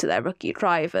it comes to their rookie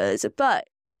drivers. But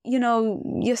you know,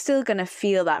 you're still going to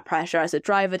feel that pressure as a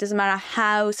driver. Doesn't matter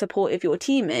how supportive your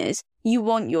team is. You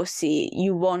want your seat.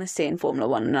 You want to stay in Formula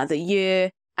One another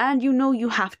year. And you know you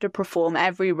have to perform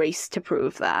every race to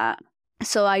prove that.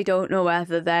 So I don't know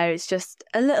whether there is just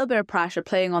a little bit of pressure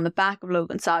playing on the back of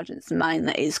Logan Sargent's mind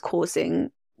that is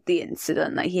causing the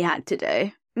incident that he had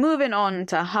today. Moving on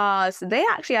to Haas, they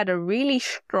actually had a really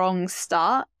strong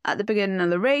start at the beginning of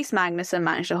the race. Magnussen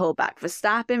managed to hold back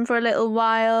Verstappen for a little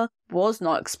while. Was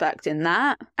not expecting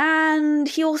that. And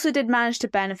he also did manage to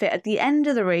benefit at the end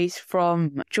of the race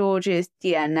from George's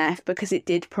DNF because it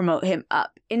did promote him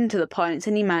up into the points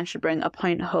and he managed to bring a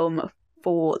point home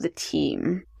for the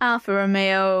team. Alfa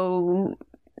Romeo,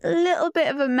 a little bit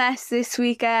of a mess this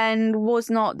weekend.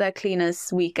 Was not their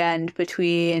cleanest weekend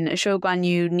between Zhou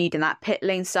Guanyu needing that pit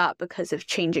lane start because of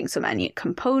changing so many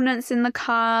components in the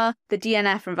car, the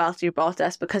DNF from Valtteri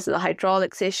Bottas because of the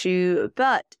hydraulics issue,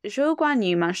 but Zhou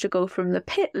Guanyu managed to go from the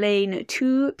pit lane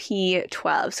to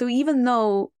P12. So even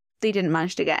though they didn't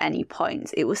manage to get any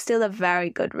points, it was still a very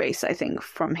good race, I think,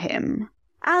 from him.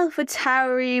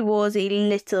 AlphaTauri was a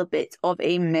little bit of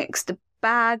a mixed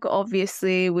bag,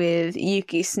 obviously, with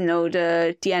Yuki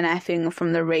Tsunoda DNFing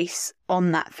from the race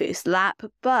on that first lap,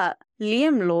 but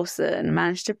Liam Lawson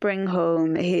managed to bring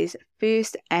home his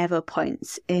first ever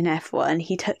points in F1.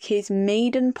 He took his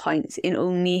maiden points in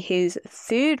only his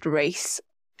third race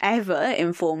ever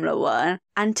in Formula One,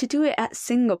 and to do it at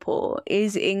Singapore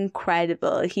is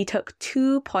incredible. He took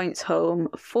 2 points home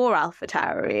for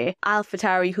AlphaTauri.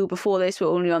 AlphaTauri, who before this were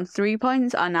only on 3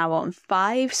 points, are now on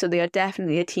 5, so they are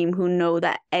definitely a team who know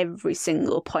that every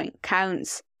single point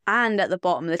counts. And at the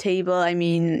bottom of the table, I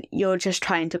mean, you're just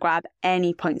trying to grab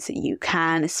any points that you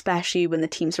can, especially when the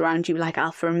teams around you like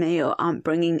Alfa Romeo aren't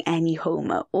bringing any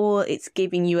home at all. It's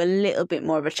giving you a little bit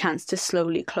more of a chance to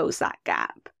slowly close that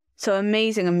gap. So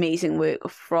amazing, amazing work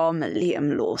from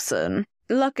Liam Lawson.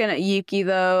 Looking at Yuki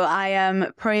though, I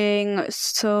am praying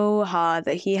so hard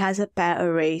that he has a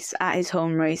better race at his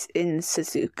home race in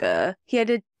Suzuka.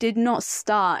 He did not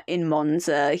start in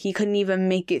Monza. He couldn't even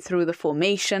make it through the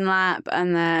formation lap,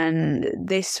 and then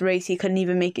this race he couldn't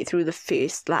even make it through the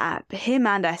first lap. Him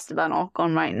and Esteban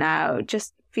Ocon right now,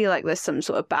 just feel like there's some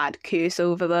sort of bad curse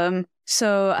over them.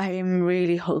 So I'm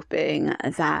really hoping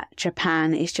that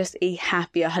Japan is just a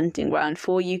happier hunting ground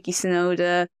for Yuki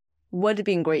Tsunoda. Would have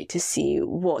been great to see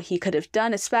what he could have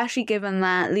done, especially given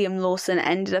that Liam Lawson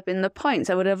ended up in the points.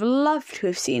 I would have loved to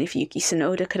have seen if Yuki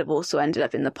Tsunoda could have also ended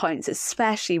up in the points,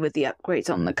 especially with the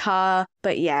upgrades on the car.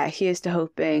 But yeah, here's to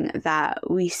hoping that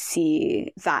we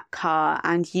see that car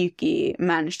and Yuki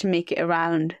manage to make it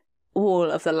around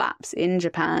all of the laps in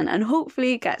Japan and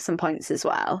hopefully get some points as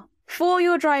well. For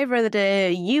your driver of the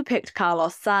day, you picked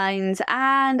Carlos Sainz,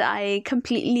 and I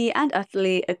completely and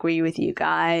utterly agree with you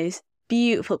guys.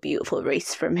 Beautiful, beautiful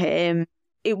race from him.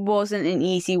 It wasn't an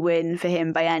easy win for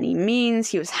him by any means.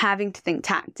 He was having to think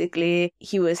tactically.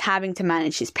 He was having to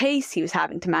manage his pace. He was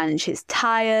having to manage his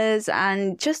tyres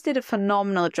and just did a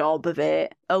phenomenal job of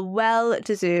it. A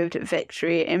well-deserved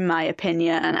victory, in my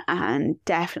opinion, and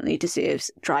definitely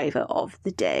deserves driver of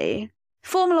the day.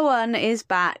 Formula One is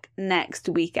back next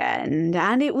weekend,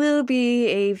 and it will be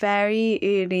a very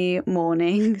early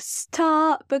morning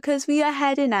start because we are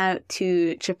heading out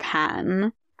to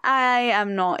Japan. I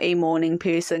am not a morning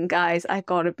person, guys. I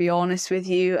gotta be honest with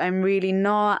you. I'm really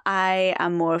not. I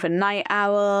am more of a night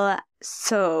owl.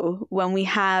 So when we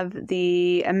have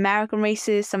the American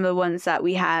races, some of the ones that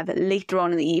we have later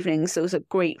on in the evenings, those are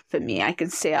great for me. I can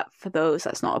stay up for those.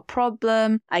 That's not a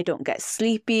problem. I don't get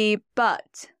sleepy,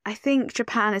 but I think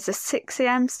Japan is a 6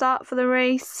 a.m. start for the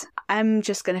race. I'm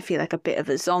just going to feel like a bit of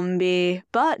a zombie,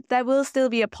 but there will still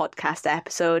be a podcast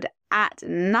episode at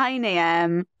 9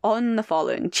 a.m. on the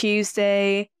following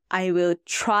Tuesday. I will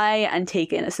try and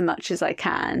take in as much as I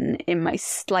can in my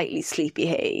slightly sleepy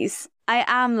haze. I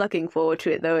am looking forward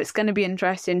to it though. It's going to be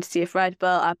interesting to see if Red Bull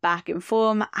are back in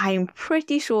form. I'm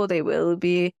pretty sure they will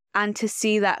be. And to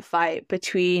see that fight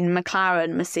between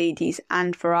McLaren, Mercedes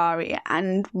and Ferrari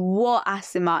and what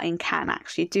Aston Martin can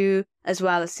actually do, as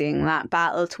well as seeing that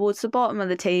battle towards the bottom of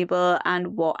the table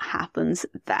and what happens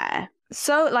there.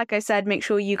 So, like I said, make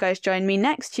sure you guys join me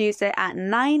next Tuesday at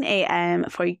 9 a.m.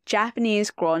 for a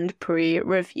Japanese Grand Prix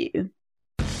review.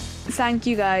 Thank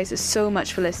you guys so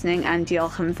much for listening and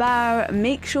diolch yn fawr.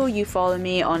 Make sure you follow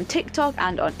me on TikTok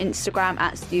and on Instagram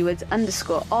at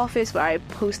stewards_office, where I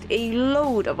post a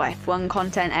load of F1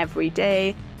 content every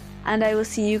day. And I will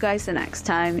see you guys the next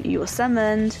time you're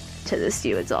summoned to the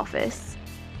Stewards office.